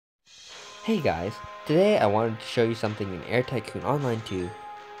Hey guys, today I wanted to show you something in Air Tycoon Online 2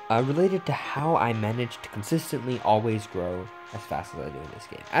 related to how I managed to consistently always grow as fast as I do in this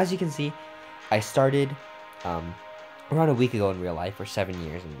game. As you can see, I started around a week ago in real life for 7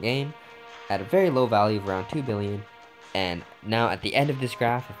 years in the game at a very low value of around 2 billion, and now at the end of this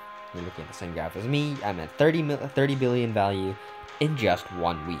graph, if you're looking at the same graph as me, I'm at 30 billion value in just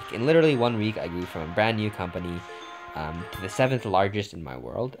 1 week. In literally 1 week, I grew from a brand new company to the 7th largest in my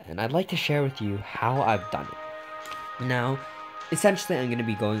world, and I'd like to share with you how I've done it. Now, essentially, I'm going to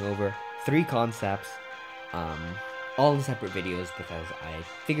be going over 3 concepts, all in separate videos, because I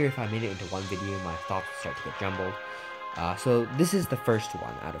figure if I made it into one video, my thoughts would start to get jumbled. So this is the first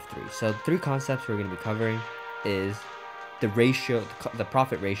one out of 3. So 3 concepts we're going to be covering is the ratio, the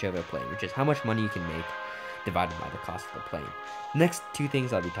profit ratio of a plane, which is how much money you can make divided by the cost of the plane. Next 2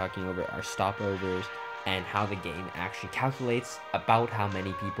 things I'll be talking over are stopovers and how the game actually calculates about how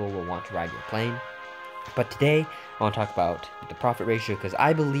many people will want to ride your plane. But today, I want to talk about the profit ratio because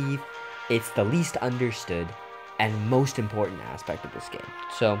I believe it's the least understood and most important aspect of this game.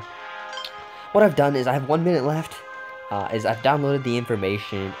 So, what I've done is I have 1 minute left, is I've downloaded the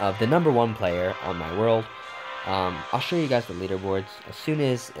information of the #1 player on my world. I'll show you guys the leaderboards as soon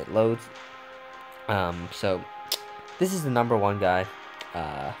as it loads. So, this is the #1 guy.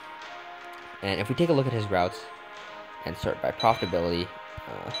 And if we take a look at his routes and sort by profitability,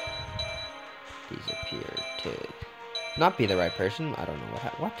 these appear to not be the right person. I don't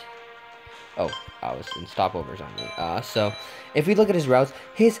know what. Oh, I was in stopovers on me. So if we look at his routes,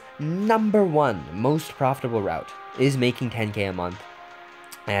 his #1 most profitable route is making 10K a month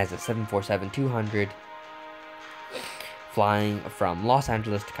as a 747-200 flying from Los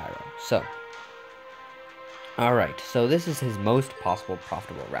Angeles to Cairo. So, alright, so this is his most possible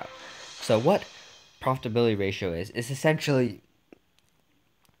profitable route. So what profitability ratio is essentially,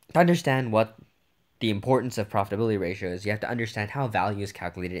 to understand what the importance of profitability ratio is, you have to understand how value is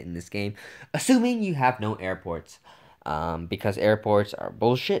calculated in this game, assuming you have no airports, because airports are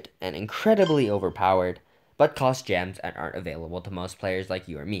bullshit and incredibly overpowered, but cost gems and aren't available to most players like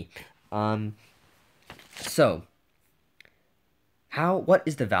you or me. So, what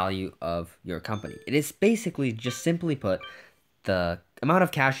is the value of your company? It is basically, just simply put, the amount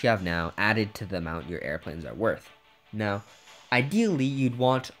of cash you have now added to the amount your airplanes are worth. Now, ideally, you'd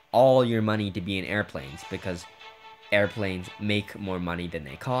want all your money to be in airplanes because airplanes make more money than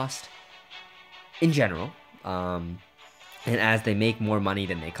they cost in general. And as they make more money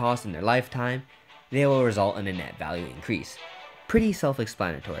than they cost in their lifetime, they will result in a net value increase. Pretty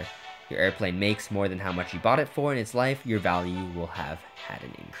self-explanatory. Your airplane makes more than how much you bought it for in its life, your value will have had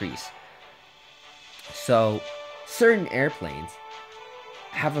an increase. So, certain airplanes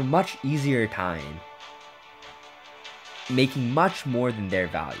have a much easier time making much more than their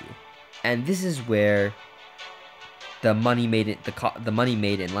value, and this is where the money made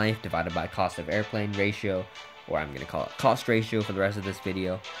in life divided by cost of airplane ratio, or I'm going to call it cost ratio for the rest of this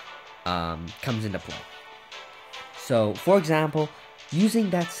video, comes into play. So, for example, using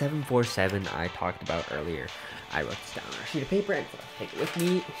that 747 I talked about earlier, I wrote this down on a sheet of paper and I'll take it with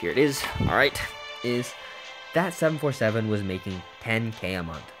me. Here it is. Alright, is that 747 was making 10K a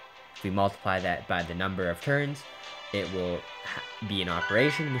month. If we multiply that by the number of turns, it will be in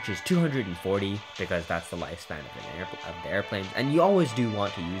operation, which is 240, because that's the lifespan of the airplanes. And you always do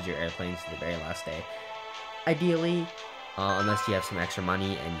want to use your airplanes to the very last day. Ideally, unless you have some extra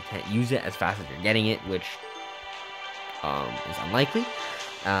money and you can't use it as fast as you're getting it, which is unlikely,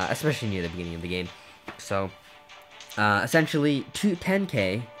 especially near the beginning of the game. So, essentially,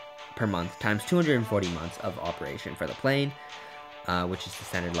 10K per month times 240 months of operation for the plane, which is the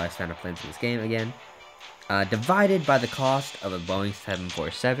standard lifespan of planes in this game again, divided by the cost of a Boeing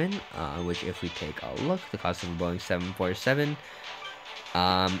 747, which if we take a look, the cost of a Boeing 747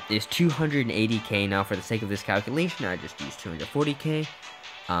 is 280K. Now, for the sake of this calculation, I just use 240K,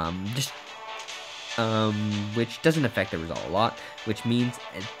 which doesn't affect the result a lot, which means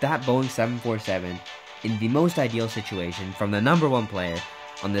that Boeing 747, in the most ideal situation, from the #1 player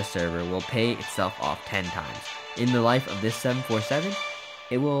on this server, will pay itself off 10 times. In the life of this 747,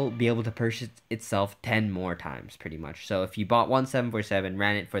 it will be able to purchase itself 10 more times, pretty much. So if you bought one 747,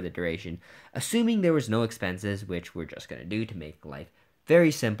 ran it for the duration, assuming there was no expenses, which we're just going to do to make life very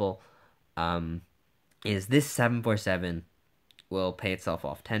simple, is this 747 will pay itself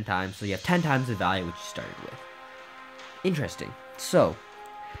off 10 times, so you have 10 times the value which you started with. Interesting. So,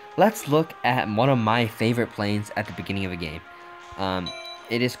 let's look at one of my favorite planes at the beginning of a game.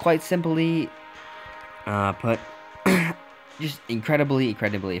 It is quite simply put, just incredibly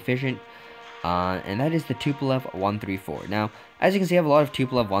efficient. And that is the Tupolev 134. Now, as you can see, I have a lot of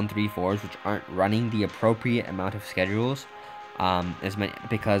Tupolev 134s which aren't running the appropriate amount of schedules,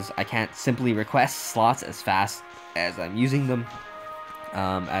 because I can't simply request slots as fast as I'm using them,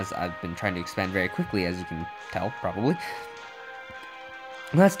 as I've been trying to expand very quickly, as you can tell, probably.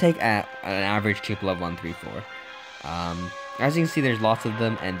 Let's take an average Tupolev 134. As you can see, there's lots of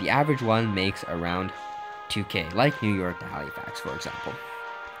them, and the average one makes around 2K, like New York to Halifax, for example.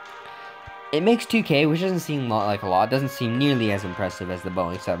 It makes 2K, which doesn't seem like a lot. It doesn't seem nearly as impressive as the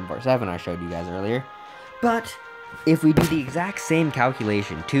Boeing 747 I showed you guys earlier. But if we do the exact same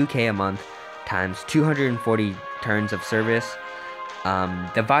calculation, 2K a month times 240 turns of service,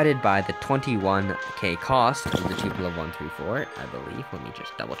 divided by the 21K cost of the Tupolev 134, I believe. Let me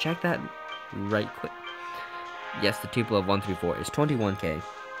just double check that right quick. Yes, the Tupolev 134 is 21K,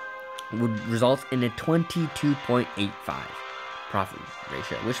 would result in a 22.85 profit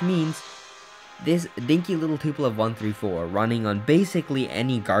ratio, which means this dinky little Tupolev 134 running on basically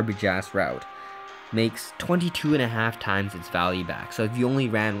any garbage ass route makes 22.5 times its value back. So if you only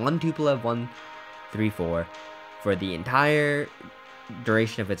ran one Tupolev 134 for the entire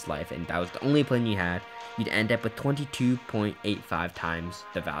duration of its life, and that was the only plane you had, you'd end up with 22.85 times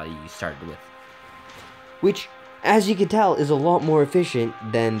the value you started with. Which, as you can tell, is a lot more efficient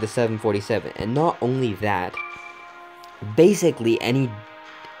than the 747. And not only that, basically any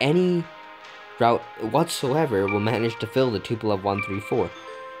route whatsoever will manage to fill the Tupolev 134.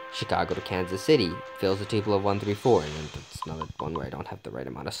 Chicago to Kansas City fills the Tupolev 134, and it's another one where I don't have the right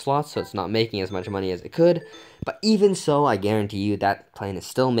amount of slots, so it's not making as much money as it could. But even so, I guarantee you that plane is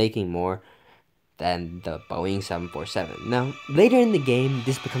still making more than the Boeing 747. Now, later in the game,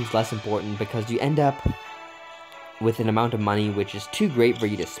 this becomes less important because you end up with an amount of money which is too great for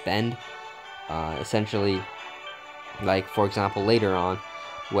you to spend. Essentially, like, for example, later on,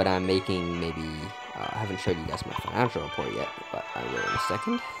 what I'm making, maybe, I haven't showed you guys my financial report yet, but I will in a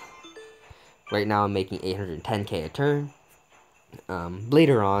second. Right now I'm making 810K a turn.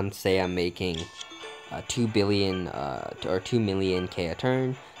 Later on, say I'm making 2 billion or 2 million K a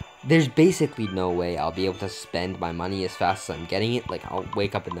turn. There's basically no way I'll be able to spend my money as fast as I'm getting it. Like, I'll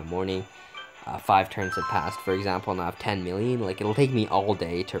wake up in the morning, 5 turns have passed, for example, and I have 10 million. Like, it'll take me all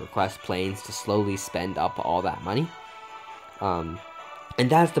day to request planes to slowly spend up all that money. And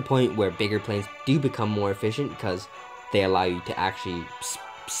that's the point where bigger planes do become more efficient, because they allow you to actually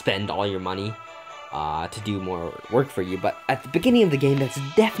spend all your money to do more work for you. But at the beginning of the game, that's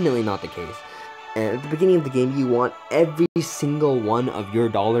definitely not the case. And at the beginning of the game, you want every single one of your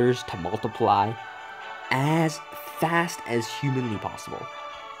dollars to multiply as fast as humanly possible.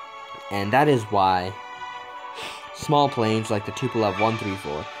 And that is why small planes like the Tupolev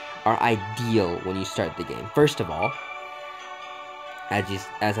 134 are ideal when you start the game. First of all,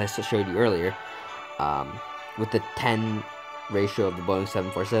 as I showed you earlier, with the 10 ratio of the Boeing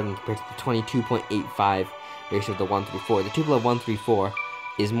 747 compared to the 22.85 ratio of the 134, the Tupolev 134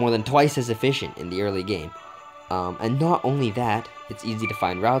 is more than twice as efficient in the early game. And not only that, it's easy to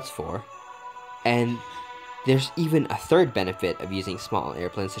find routes for, and there's even a third benefit of using small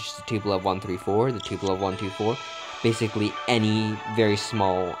airplanes such as the Tupolev 134, the Tupolev 124, basically any very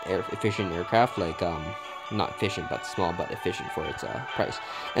small efficient aircraft, like not efficient but small but efficient for its price.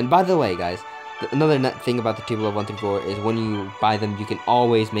 And by the way, guys, another thing about the Tupolev 134 is when you buy them, you can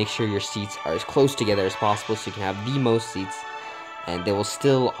always make sure your seats are as close together as possible, so you can have the most seats, and they will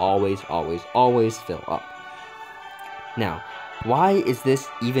still always fill up. Now, why is this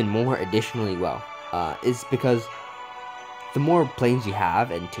even more additionally well? Is because the more planes you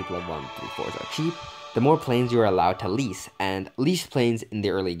have, and Tupolev 134s are cheap, the more planes you are allowed to lease, and leased planes in the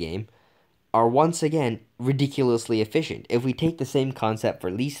early game are once again ridiculously efficient. If we take the same concept for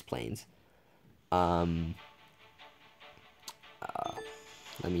leased planes, for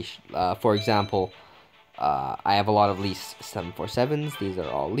example, I have a lot of leased 747s. These are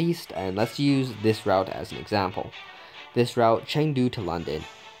all leased, and let's use this route as an example. This route, Chengdu to London.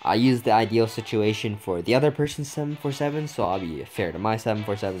 I use the ideal situation for the other person's 747, so I'll be fair to my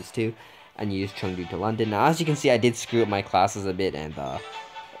 747s too, and use Chengdu to London. Now, as you can see, I did screw up my classes a bit, and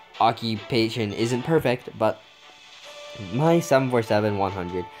occupation isn't perfect, but my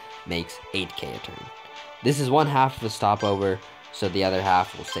 747-100 makes 8K a turn. This is one half of a stopover, so the other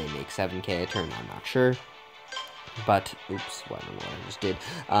half will say make 7K a turn. I'm not sure, but oops, I don't know what I just did.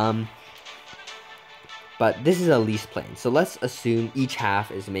 But this is a leased plane, so let's assume each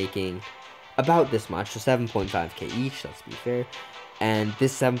half is making about this much, so 7.5K each, let's be fair. And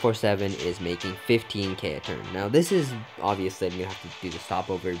this 747 is making 15K a turn. Now, this is obviously, I'm gonna have to do the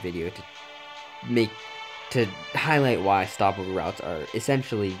stopover video to highlight why stopover routes are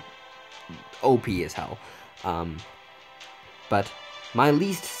essentially OP as hell. But my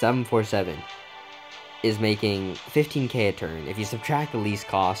leased 747 is making 15k a turn. If you subtract the lease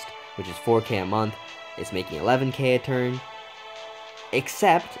cost, which is 4k a month, it's making 11k a turn.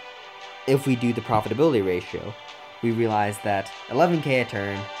 Except if we do the profitability ratio, we realize that 11k a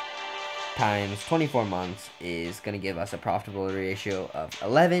turn times 24 months is going to give us a profitability ratio of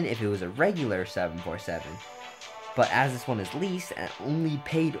 11 if it was a regular 747. But as this one is leased and only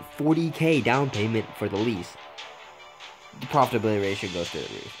paid 40k down payment for the lease, the profitability ratio goes through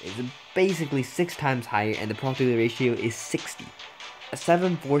the roof. It's basically 6 times higher, and the profitability ratio is 60. A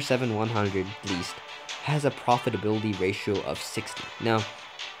 747-100 leased has a profitability ratio of 60. Now,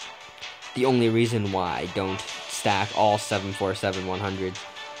 the only reason why I don't stack all 747-100s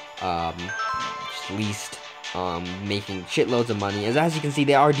leased making shitloads of money is, as you can see,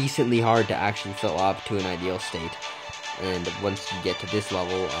 they are decently hard to actually fill up to an ideal state. And once you get to this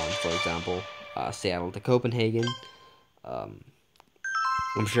level, for example, Seattle to Copenhagen, I'm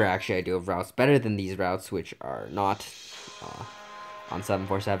sure actually I do have routes better than these routes, which are not on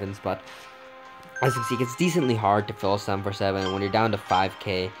 747s, but as you can see, it's decently hard to fill a 747, and when you're down to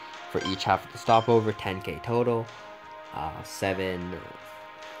 5k for each half of the stopover, 10k total,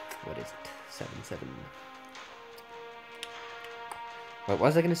 what is it, 7. What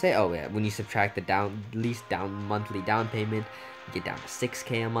was I gonna say? Oh yeah, when you subtract the least monthly down payment, you get down to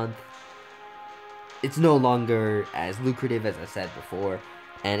 6k a month. It's no longer as lucrative as I said before,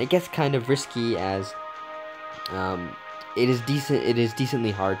 and it gets kind of risky as it is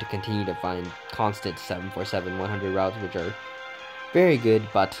decently hard to continue to find constant 747-100 routes, which are very good.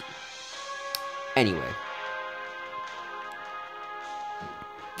 But anyway,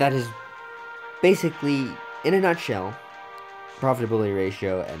 that is basically, in a nutshell, profitability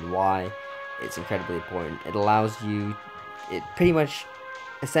ratio and why it's incredibly important. It allows you, pretty much,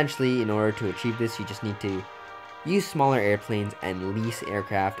 essentially, in order to achieve this, you just need to use smaller airplanes and lease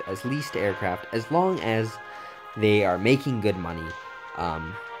aircraft as leased aircraft, as long as they are making good money,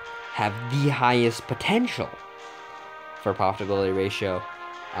 have the highest potential for profitability ratio.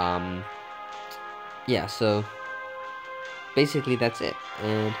 Yeah, so basically that's it.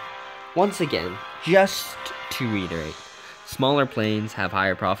 And once again, just to reiterate, smaller planes have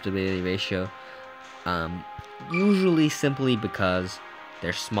higher profitability ratio, usually simply because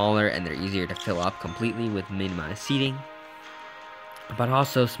they're smaller and they're easier to fill up completely with minimized seating. But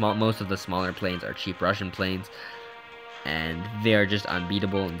also, most of the smaller planes are cheap Russian planes, and they are just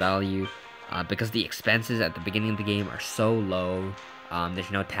unbeatable in value because the expenses at the beginning of the game are so low.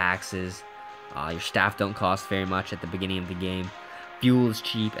 There's no taxes. Your staff don't cost very much at the beginning of the game. Fuel is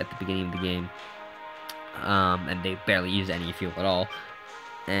cheap at the beginning of the game, and they barely use any fuel at all.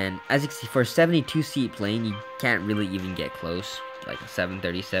 And as you can see, for a 72-seat plane, you can't really even get close. Like a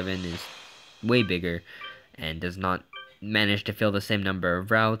 737 is way bigger and does not manage to fill the same number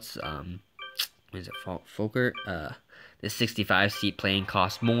of routes. Is it Fokker? The 65-seat plane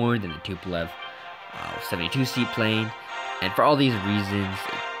costs more than the Tupolev 72-seat plane. And for all these reasons,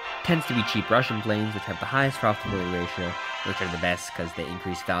 it tends to be cheap Russian planes, which have the highest profitability ratio, which are the best because they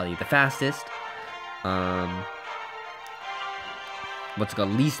increase value the fastest.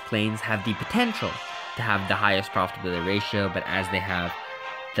 Leased planes have the potential to have the highest profitability ratio, but as they have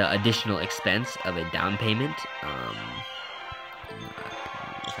the additional expense of a down payment,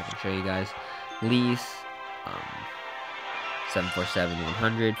 if I can show you guys, lease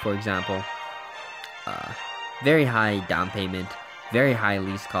 747-100, for example, very high down payment, very high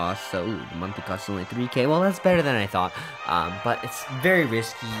lease cost. So the monthly cost is only 3k. Well, that's better than I thought, but it's very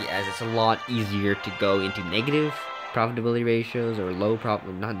risky, as it's a lot easier to go into negative profitability ratios or low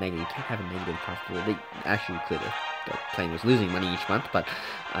profit, not negative. You can't have a negative profitability. Actually, you could if the plane was losing money each month, but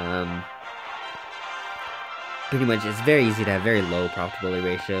pretty much it's very easy to have very low profitability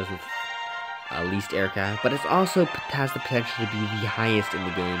ratios with leased aircraft, but it also has the potential to be the highest in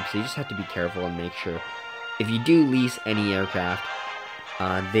the game. So you just have to be careful and make sure if you do lease any aircraft,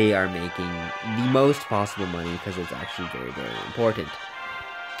 they are making the most possible money, because it's actually very, very important.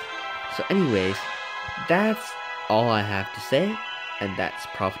 So anyways, that's all I have to say, and that's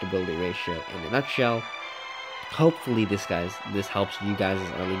profitability ratio in a nutshell. Hopefully this helps you guys'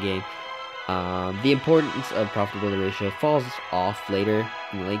 early game. The importance of profitability ratio falls off later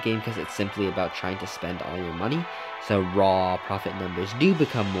in the late game, because it's simply about trying to spend all your money. So raw profit numbers do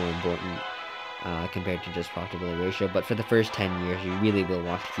become more important compared to just profitability ratio. But for the first 10 years, you really will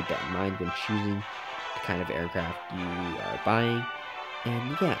want to keep that in mind when choosing the kind of aircraft you are buying.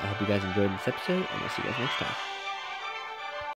 And yeah, I hope you guys enjoyed this episode, and I'll see you guys next time.